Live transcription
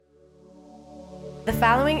The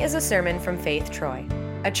following is a sermon from Faith Troy,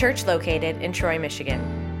 a church located in Troy, Michigan.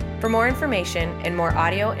 For more information and more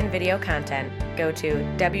audio and video content, go to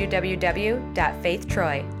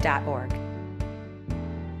www.faithtroy.org.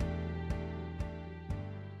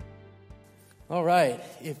 All right,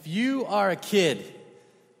 if you are a kid,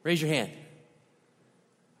 raise your hand.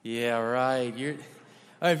 Yeah, right. All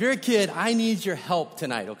right, if you're a kid, I need your help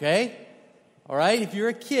tonight, okay? All right, if you're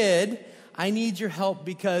a kid, I need your help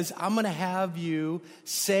because I'm going to have you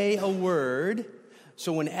say a word.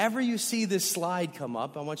 So whenever you see this slide come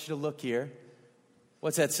up, I want you to look here.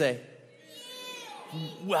 What's that say?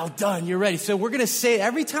 Well done, you're ready. So we're going to say,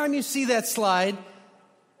 every time you see that slide,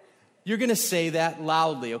 you're going to say that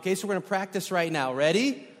loudly, okay? So we're going to practice right now.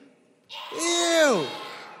 Ready? Ew!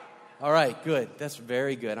 All right, good. That's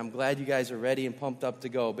very good. I'm glad you guys are ready and pumped up to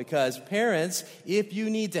go because parents, if you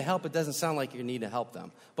need to help, it doesn't sound like you need to help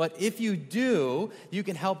them. But if you do, you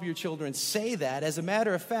can help your children say that. As a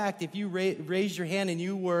matter of fact, if you raised your hand and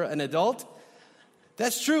you were an adult,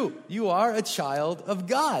 that's true. You are a child of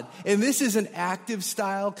God. And this is an active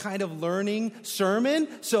style kind of learning sermon.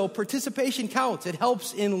 So participation counts. It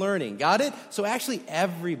helps in learning. Got it? So actually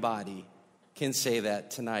everybody can say that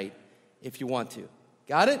tonight if you want to.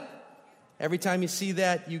 Got it? Every time you see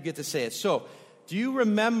that, you get to say it. So do you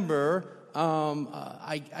remember,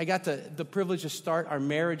 I got the privilege to start our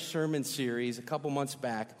marriage sermon series a couple months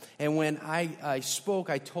back. And when I spoke,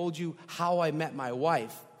 I told you how I met my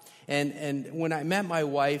wife. And when I met my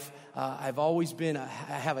wife, I've always I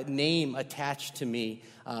have a name attached to me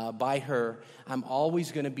by her. I'm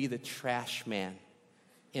always going to be the trash man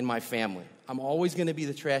in my family. I'm always going to be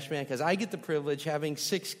the trash man because I get the privilege, having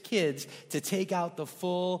 6 kids, to take out the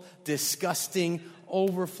full, disgusting,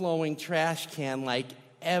 overflowing trash can like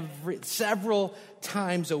several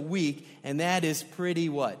times a week. And that is pretty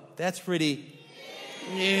what? That's pretty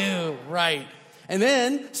ew, right. And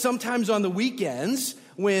then sometimes on the weekends,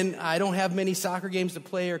 when I don't have many soccer games to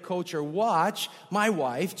play or coach or watch, my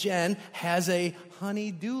wife, Jen, has a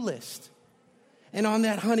honey-do list. And on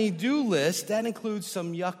that honey-do list, that includes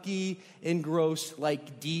some yucky and gross,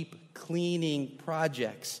 like deep cleaning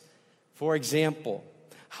projects. For example,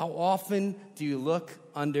 how often do you look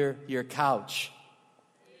under your couch?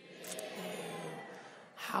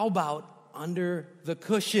 How about under the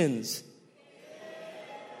cushions?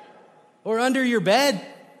 Or under your bed?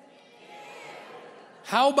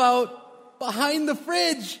 How about behind the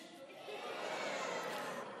fridge?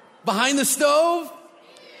 Behind the stove?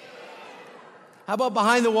 How about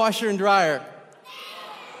behind the washer and dryer?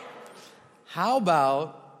 How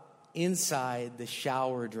about inside the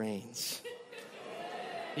shower drains?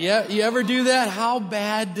 Yeah, you ever do that? How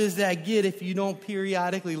bad does that get if you don't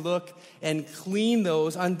periodically look and clean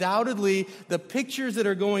those? Undoubtedly, the pictures that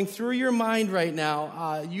are going through your mind right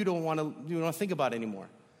now, you don't want to think about anymore.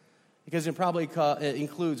 Because it probably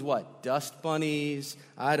includes what? Dust bunnies,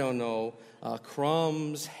 I don't know,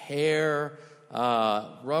 crumbs, hair,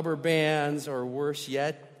 rubber bands, or worse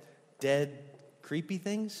yet, dead creepy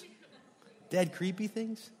things. Dead creepy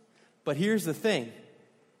things. But here's the thing.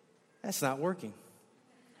 That's not working.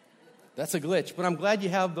 That's a glitch. But I'm glad you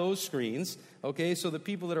have those screens. Okay, so the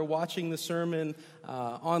people that are watching the sermon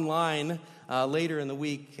online later in the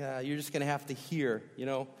week, you're just going to have to hear,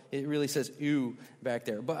 it really says ew back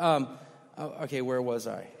there. But, okay, where was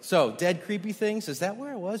I? So, dead creepy things, is that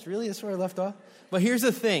where I was? Really? That's where I left off? But here's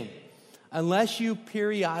the thing. Unless you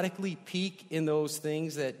periodically peek in those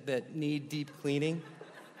things that need deep cleaning,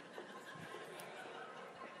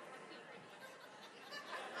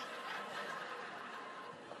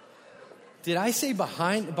 did I say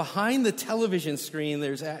behind the television screen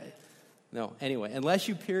no, anyway, unless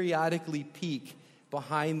you periodically peek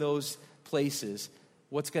behind those places,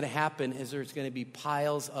 what's going to happen is there's going to be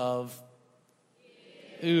piles of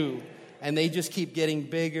ooh, and they just keep getting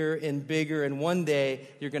bigger and bigger, and one day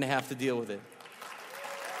you're going to have to deal with it.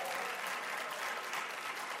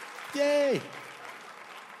 Yay!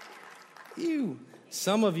 Ew.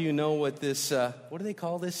 Some of you know what this, what do they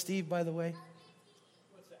call this, Steve, by the way?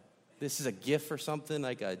 This is a GIF or something,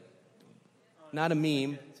 like not a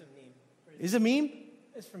meme. It's a meme. Is it a meme?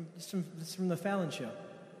 It's from the Fallon Show.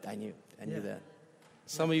 I knew that.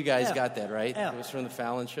 Some of you guys got that, right? It was from the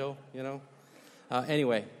Fallon Show,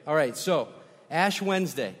 Anyway, all right, so Ash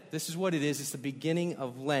Wednesday, this is what it is. It's the beginning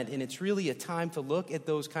of Lent, and it's really a time to look at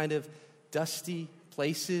those kind of dusty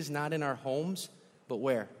places, not in our homes, but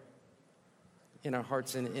where? In our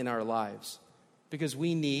hearts and in our lives. Because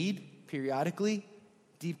we need, periodically,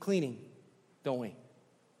 deep cleaning, don't we?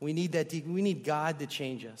 We need God to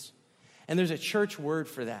change us. And there's a church word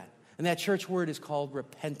for that. And that church word is called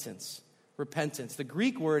repentance. repentance. The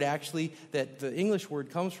Greek word actually that the English word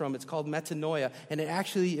comes from, it's called metanoia, and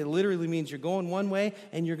it literally means you're going one way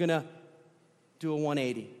and you're going to do a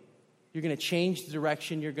 180. You're going to change the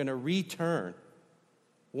direction, you're going to return.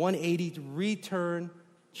 180 to return,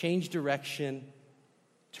 change direction,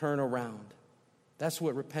 turn around. That's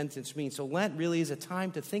what repentance means. So Lent really is a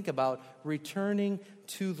time to think about returning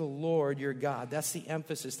to the Lord your God. That's the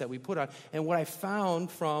emphasis that we put on. And what I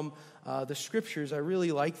found from the scriptures, I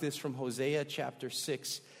really like this from Hosea chapter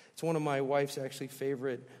 6. It's one of my wife's actually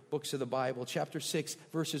favorite books of the Bible. Chapter 6,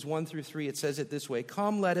 verses 1 through 3, it says it this way: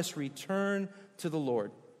 "Come, let us return to the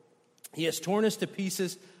Lord. He has torn us to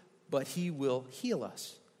pieces, but he will heal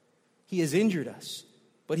us. He has injured us,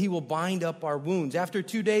 but he will bind up our wounds. After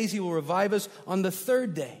 2 days, he will revive us. On the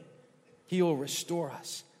third day, he will restore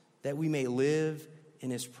us, that we may live in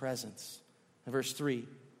his presence." And verse 3,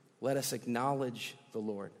 "Let us acknowledge the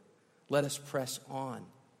Lord. Let us press on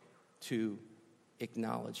to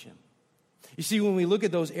acknowledge him." You see, when we look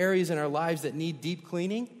at those areas in our lives that need deep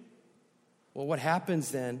cleaning, well, what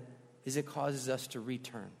happens then is it causes us to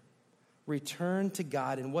return. Return to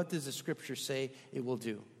God. And what does the scripture say it will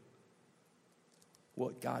do?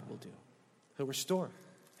 What God will do. He'll restore.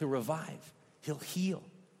 He'll revive. He'll heal.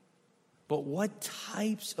 But what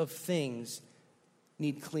types of things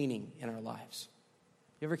need cleaning in our lives?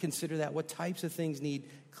 You ever consider that? What types of things need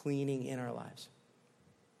cleaning in our lives?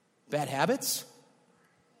 Bad habits?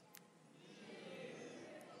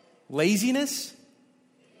 Laziness?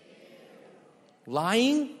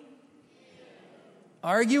 Lying?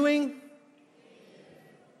 Arguing?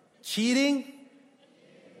 Cheating?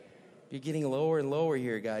 You're getting lower and lower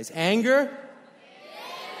here, guys. Anger?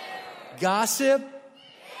 Gossip?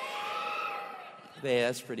 Yeah,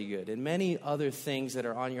 that's pretty good. And many other things that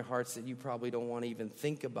are on your hearts that you probably don't want to even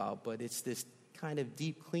think about, but it's this kind of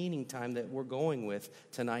deep cleaning time that we're going with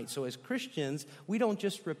tonight. So as Christians, we don't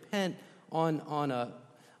just repent on a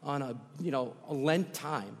Lent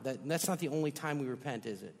time. That's not the only time we repent,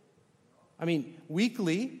 is it? I mean,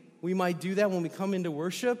 weekly, we might do that when we come into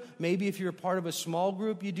worship. Maybe if you're a part of a small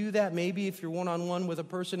group, you do that. Maybe if you're one-on-one with a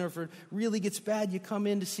person, or if it really gets bad, you come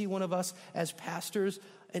in to see one of us as pastors.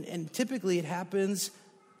 And typically it happens,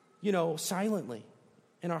 silently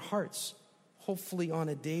in our hearts, hopefully on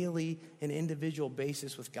a daily and individual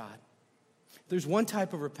basis with God. There's one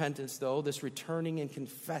type of repentance, though, this returning and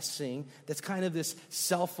confessing, that's kind of this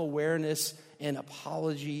self-awareness and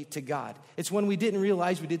apology to God. It's when we didn't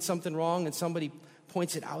realize we did something wrong and somebody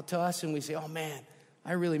points it out to us and we say, "Oh man,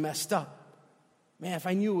 I really messed up. Man, if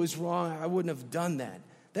I knew it was wrong, I wouldn't have done that."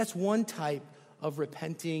 That's one type of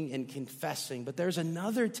repenting and confessing. But there's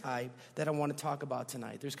another type that I want to talk about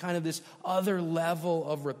tonight. There's kind of this other level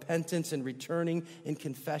of repentance and returning and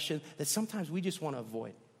confession that sometimes we just want to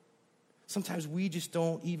avoid. Sometimes we just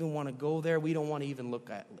don't even want to go there. We don't want to even look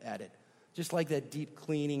at it. Just like that deep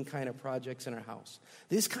cleaning kind of projects in our house.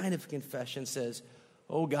 This kind of confession says,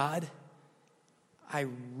 "Oh God, I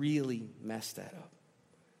really messed that up.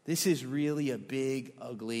 This is really a big,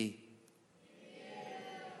 ugly."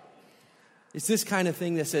 It's this kind of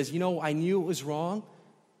thing that says, I knew it was wrong.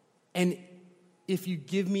 And if you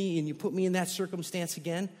give me and you put me in that circumstance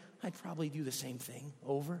again, I'd probably do the same thing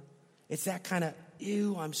over. It's that kind of,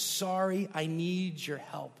 I'm sorry, I need your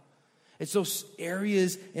help. It's those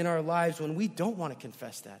areas in our lives when we don't want to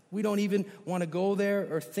confess that. We don't even want to go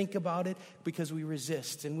there or think about it because we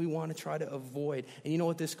resist and we want to try to avoid. And you know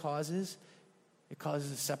what this causes? It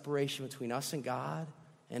causes a separation between us and God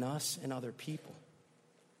and us and other people.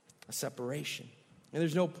 A separation. And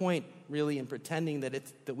there's no point really in pretending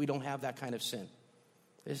that we don't have that kind of sin.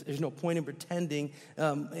 There's no point in pretending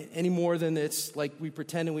any more than it's like we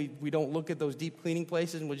pretend and we don't look at those deep cleaning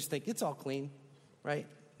places and we just think it's all clean, right?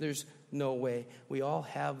 There's no way. We all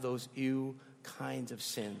have those kinds of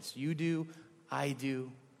sins. You do, I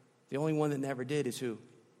do. The only one that never did is who?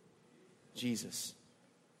 Jesus.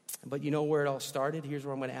 But you know where it all started? Here's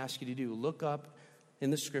what I'm going to ask you to do. Look up in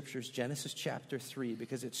the scriptures, Genesis chapter 3,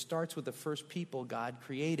 because it starts with the first people God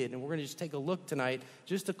created. And we're going to just take a look tonight,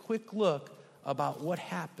 just a quick look about what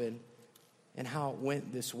happened and how it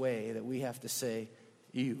went this way that we have to say,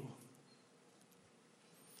 ew.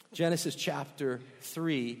 Genesis chapter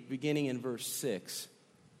 3, beginning in verse 6.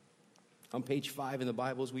 On page 5 in the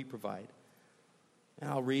Bibles we provide. And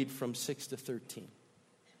I'll read from 6 to 13.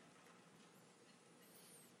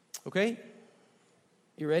 Okay?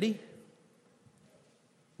 You ready?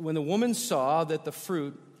 When the woman saw that the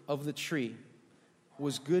fruit of the tree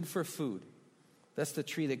was good for food. That's the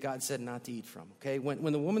tree that God said not to eat from, okay?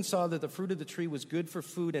 When the woman saw that the fruit of the tree was good for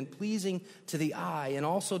food and pleasing to the eye and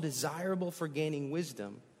also desirable for gaining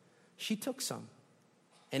wisdom, she took some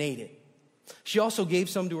and ate it. She also gave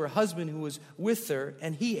some to her husband who was with her,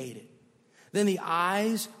 and he ate it. Then the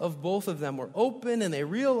eyes of both of them were open, and they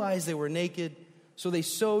realized they were naked, so they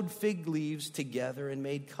sewed fig leaves together and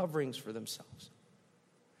made coverings for themselves.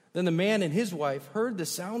 Then the man and his wife heard the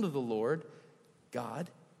sound of the Lord God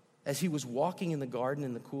as he was walking in the garden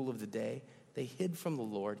in the cool of the day. They hid from the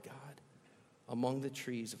Lord God among the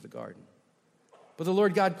trees of the garden. But the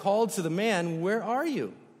Lord God called to the man, "Where are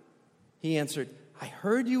you?" He answered, "I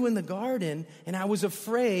heard you in the garden, and I was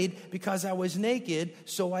afraid because I was naked,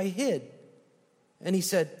 so I hid." And he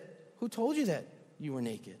said, "Who told you that you were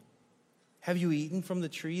naked? Have you eaten from the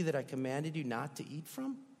tree that I commanded you not to eat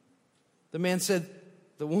from?" The man said,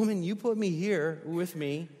 "The woman you put me here with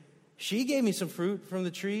me, she gave me some fruit from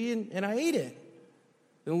the tree, and I ate it."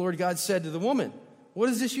 Then the Lord God said to the woman, "What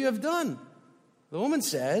is this you have done?" The woman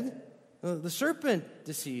said, "The serpent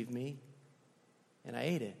deceived me, and I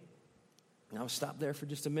ate it." Now stop there for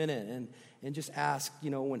just a minute and just ask,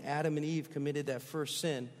 when Adam and Eve committed that first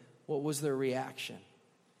sin, what was their reaction?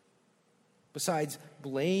 Besides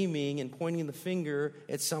blaming and pointing the finger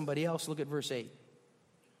at somebody else, look at verse 8.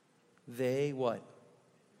 They what?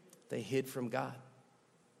 They hid from God.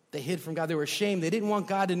 They hid from God. They were ashamed. They didn't want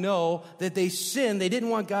God to know that they sinned. They didn't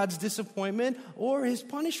want God's disappointment or his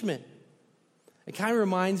punishment. It kind of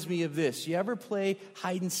reminds me of this. You ever play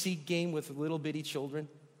hide and seek game with little bitty children?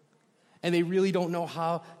 And they really don't know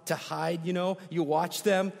how to hide, You watch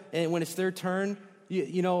them, and when it's their turn,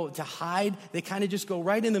 to hide, they kind of just go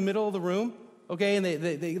right in the middle of the room, okay? And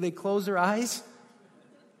they close their eyes,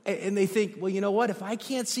 and they think, well, you know what? If I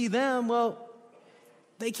can't see them, well,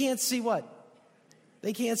 they can't see what?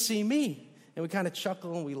 They can't see me. And we kind of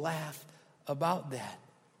chuckle and we laugh about that.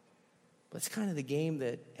 But it's kind of the game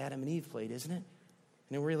that Adam and Eve played, isn't it?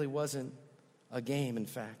 And it really wasn't a game, in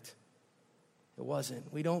fact. It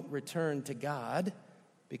wasn't. We don't return to God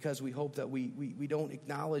because we hope that we don't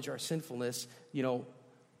acknowledge our sinfulness.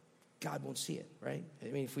 God won't see it, right? I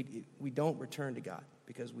mean, if we don't return to God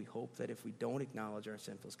because we hope that if we don't acknowledge our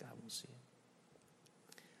sinfulness, God won't see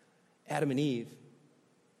it. Adam and Eve,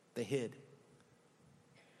 they hid.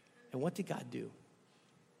 And what did God do?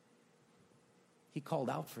 He called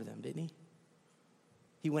out for them, didn't he?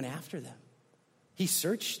 He went after them. He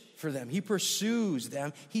searched for them. He pursues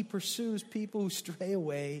them. He pursues people who stray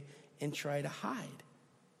away and try to hide.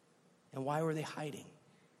 And why were they hiding?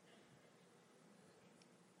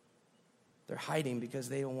 They're hiding because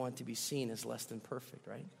they don't want to be seen as less than perfect,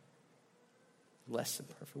 right? Less than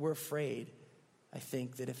perfect. We're afraid, I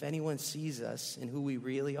think, that if anyone sees us and who we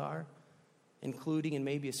really are, including and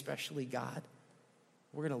maybe especially God,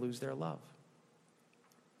 we're going to lose their love.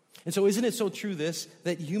 And so isn't it so true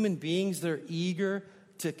that human beings, they're eager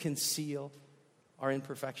to conceal our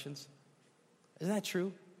imperfections? Isn't that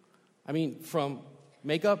true? I mean, from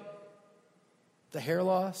makeup, the hair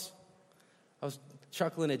loss. I was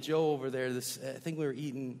chuckling at Joe over there. I think we were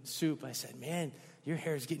eating soup. I said, "Man, your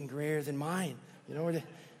hair is getting grayer than mine."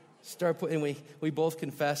 Start putting. We both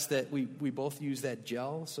confess that we both use that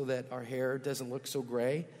gel so that our hair doesn't look so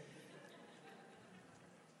gray.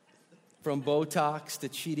 From Botox to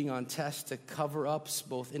cheating on tests to cover-ups,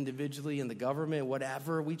 both individually and the government,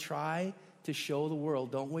 whatever, we try to show the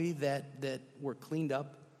world, don't we, that we're cleaned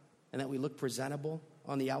up and that we look presentable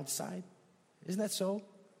on the outside? Isn't that so?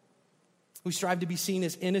 We strive to be seen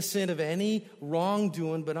as innocent of any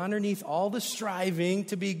wrongdoing, but underneath all the striving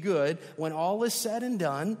to be good, when all is said and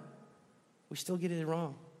done, we still get it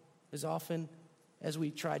wrong as often as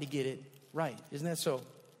we try to get it right. Isn't that so?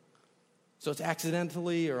 So it's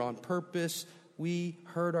accidentally or on purpose. We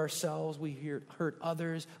hurt ourselves. We hurt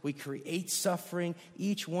others. We create suffering.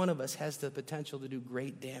 Each one of us has the potential to do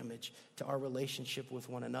great damage to our relationship with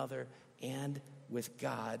one another and with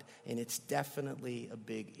God. And it's definitely a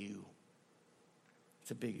big ew. It's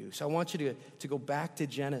a big ew. So I want you to go back to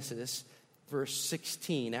Genesis verse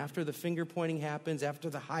 16. After the finger pointing happens, after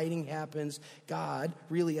the hiding happens, God,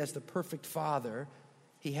 really as the perfect father,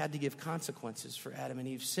 he had to give consequences for Adam and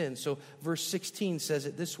Eve's sin. So verse 16 says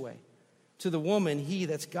it this way. To the woman, he,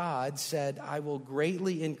 that's God, said, "I will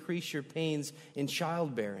greatly increase your pains in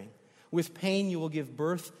childbearing. With pain you will give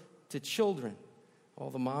birth to children."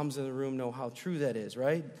 All the moms in the room know how true that is,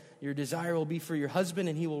 right? Your desire will be for your husband,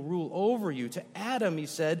 and he will rule over you. To Adam, he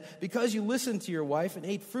said, "Because you listened to your wife and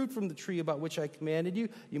ate fruit from the tree about which I commanded you,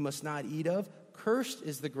 you must not eat of. Cursed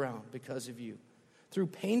is the ground because of you. Through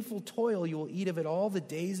painful toil, you will eat of it all the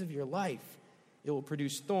days of your life. It will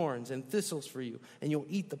produce thorns and thistles for you, and you'll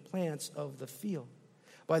eat the plants of the field.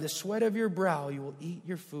 By the sweat of your brow, you will eat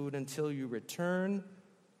your food until you return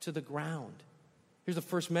to the ground." Here's the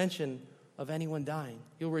first mention of anyone dying.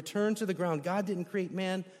 You'll return to the ground. God didn't create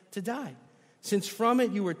man to die. Since from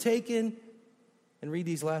it you were taken, and read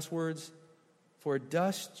these last words, for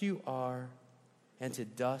dust you are, and to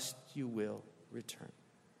dust you will return.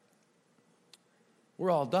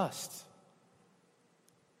 We're all dust.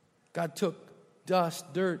 God took dust,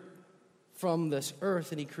 dirt, from this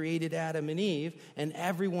earth, and he created Adam and Eve, and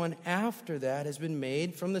everyone after that has been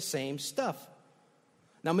made from the same stuff.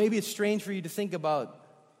 Now, maybe it's strange for you to think about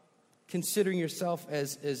considering yourself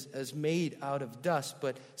as made out of dust,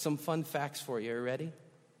 but some fun facts for you. Are you ready?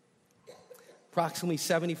 Approximately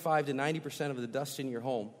 75 to 90% of the dust in your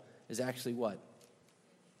home is actually what?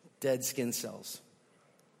 Dead skin cells.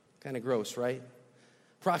 Kind of gross, right?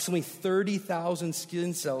 Approximately 30,000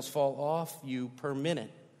 skin cells fall off you per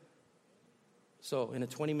minute. So in a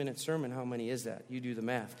 20-minute sermon, how many is that? You do the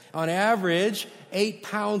math. On average, 8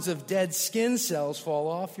 pounds of dead skin cells fall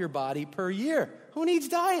off your body per year. Who needs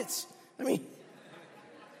diets? I mean,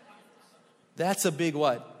 that's a big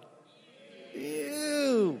what?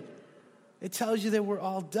 Ew. It tells you that we're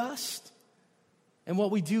all dust. And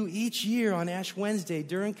what we do each year on Ash Wednesday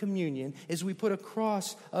during communion is we put a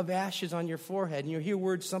cross of ashes on your forehead. And you'll hear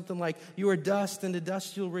words something like, you are dust and to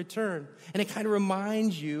dust you'll return. And it kind of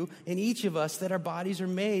reminds you and each of us that our bodies are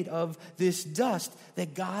made of this dust,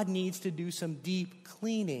 that God needs to do some deep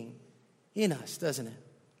cleaning in us, doesn't it?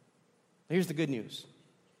 Here's the good news.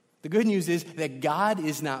 The good news is that God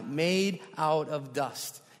is not made out of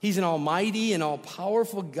dust. He's an almighty and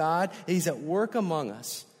all-powerful God. And he's at work among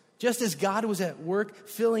us. Just as God was at work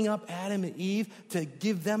filling up Adam and Eve to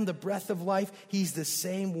give them the breath of life, he's the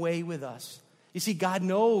same way with us. You see, God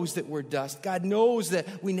knows that we're dust. God knows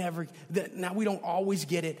that we don't always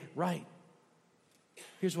get it right.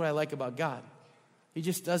 Here's what I like about God. He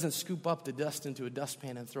just doesn't scoop up the dust into a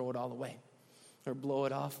dustpan and throw it all away or blow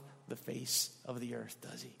it off the face of the earth,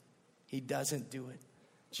 does he? He doesn't do it.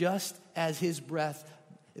 Just as his breath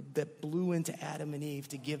that blew into Adam and Eve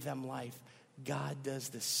to give them life, God does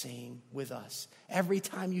the same with us. Every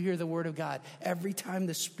time you hear the word of God, every time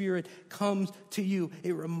the Spirit comes to you,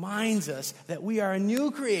 it reminds us that we are a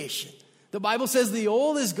new creation. The Bible says the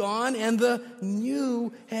old is gone and the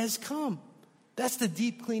new has come. That's the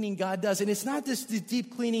deep cleaning God does. And it's not this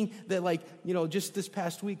deep cleaning that just this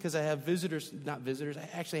past week, because I have I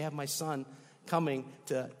actually have my son coming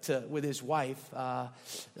to with his wife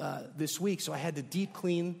this week. So I had to deep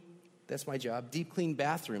clean. That's my job. Deep clean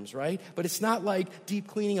bathrooms, right? But it's not like deep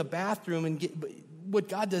cleaning a bathroom what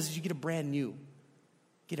God does is you get a brand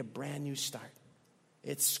new start.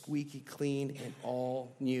 It's squeaky clean and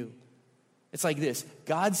all new. It's like this.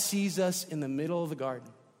 God sees us in the middle of the garden.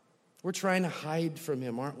 We're trying to hide from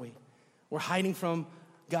him, aren't we? We're hiding from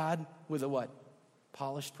God with a what?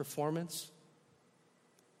 Polished performance,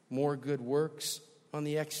 more good works on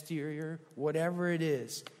the exterior, whatever it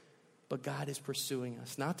is. But God is pursuing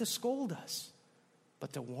us, not to scold us,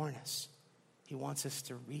 but to warn us. He wants us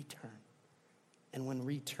to return. And when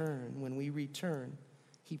we return,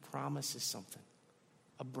 he promises something,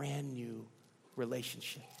 a brand new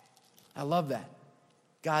relationship. I love that.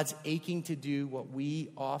 God's aching to do what we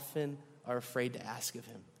often are afraid to ask of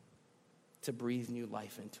him, to breathe new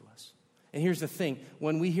life into us. And here's the thing.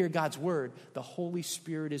 When we hear God's word, the Holy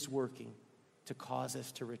Spirit is working to cause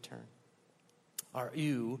us to return. Our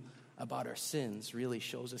ew about our sins really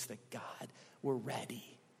shows us that God, we're ready.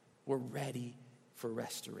 We're ready for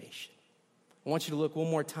restoration. I want you to look one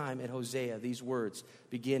more time at Hosea, these words,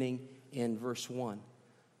 beginning in verse 1.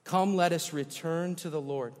 Come, let us return to the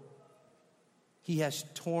Lord. He has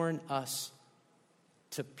torn us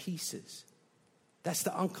to pieces. That's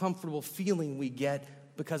the uncomfortable feeling we get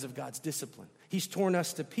because of God's discipline. He's torn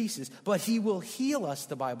us to pieces, but he will heal us,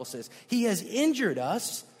 the Bible says. He has injured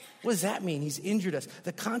us. What does that mean? He's injured us.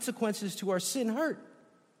 The consequences to our sin hurt.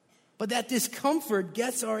 But that discomfort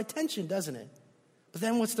gets our attention, doesn't it? But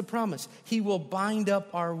then what's the promise? He will bind up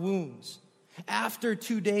our wounds. After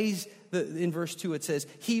 2 days, in verse 2 it says,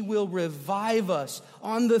 he will revive us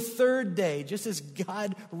on the third day, just as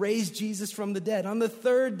God raised Jesus from the dead. On the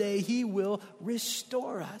third day, he will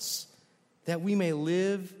restore us, that we may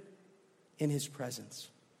live in his presence.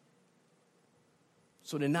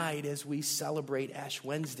 So tonight, as we celebrate Ash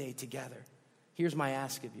Wednesday together, here's my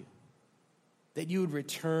ask of you. That you would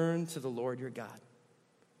return to the Lord your God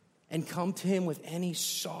and come to him with any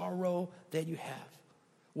sorrow that you have.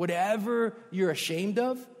 Whatever you're ashamed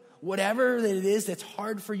of, whatever that it is that's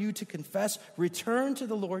hard for you to confess, return to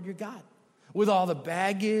the Lord your God with all the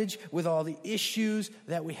baggage, with all the issues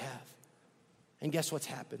that we have. And guess what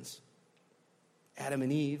happens? Adam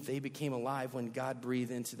and Eve, they became alive when God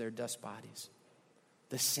breathed into their dust bodies.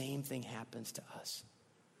 The same thing happens to us.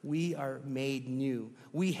 We are made new.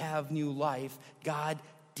 We have new life. God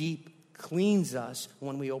deep cleans us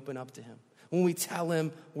when we open up to him, when we tell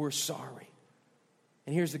him we're sorry.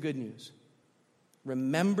 And here's the good news.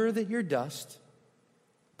 Remember that you're dust,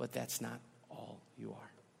 but that's not all you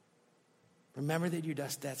are. Remember that you're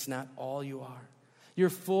dust, that's not all you are. You're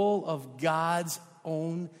full of God's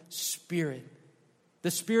own Spirit.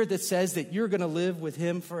 The Spirit that says that you're going to live with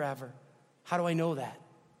him forever. How do I know that?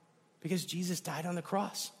 Because Jesus died on the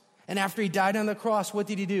cross. And after he died on the cross, what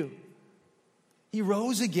did he do? He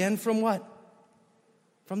rose again from what?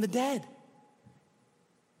 From the dead.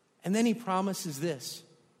 And then he promises this.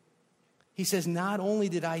 He says, not only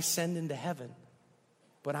did I ascend into heaven,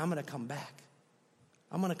 but I'm going to come back.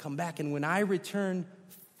 I'm going to come back. And when I return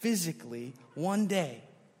physically, one day,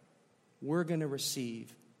 we're going to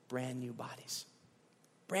receive brand new bodies.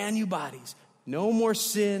 Brand new bodies. No more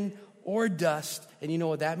sin or dust. And you know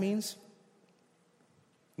what that means?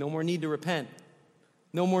 No more need to repent.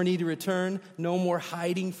 No more need to return. No more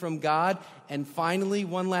hiding from God. And finally,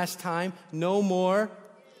 one last time, no more.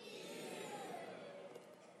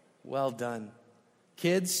 Well done.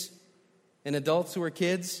 Kids and adults who are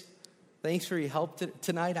kids, thanks for your help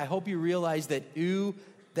tonight. I hope you realize that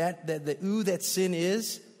that sin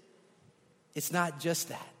is, it's not just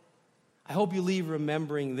that. I hope you leave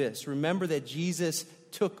remembering this. Remember that Jesus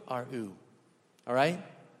took our ooh. All right?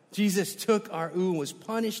 Jesus took our ooh and was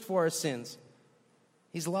punished for our sins.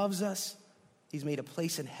 He loves us. He's made a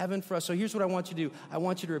place in heaven for us. So here's what I want you to do. I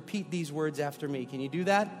want you to repeat these words after me. Can you do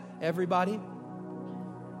that, everybody?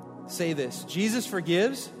 Say this. Jesus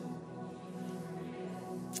forgives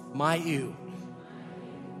my ooh.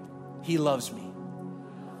 He loves me.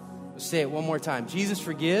 Let's say it one more time. Jesus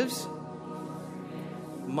forgives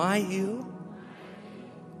my ooh.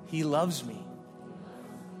 He loves me.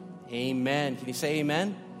 Amen. Can you say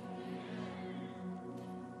amen?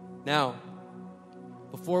 Now,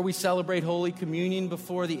 before we celebrate Holy Communion,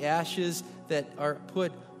 before the ashes that are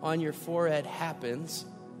put on your forehead happens,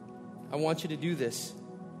 I want you to do this.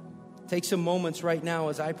 Take some moments right now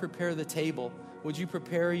as I prepare the table. Would you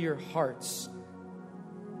prepare your hearts?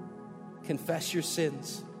 Confess your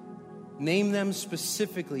sins. Name them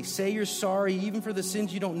specifically. Say you're sorry even for the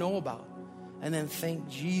sins you don't know about. And then thank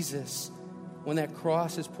Jesus when that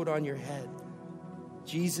cross is put on your head.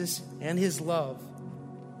 Jesus and his love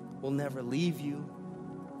will never leave you,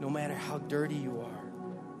 no matter how dirty you are.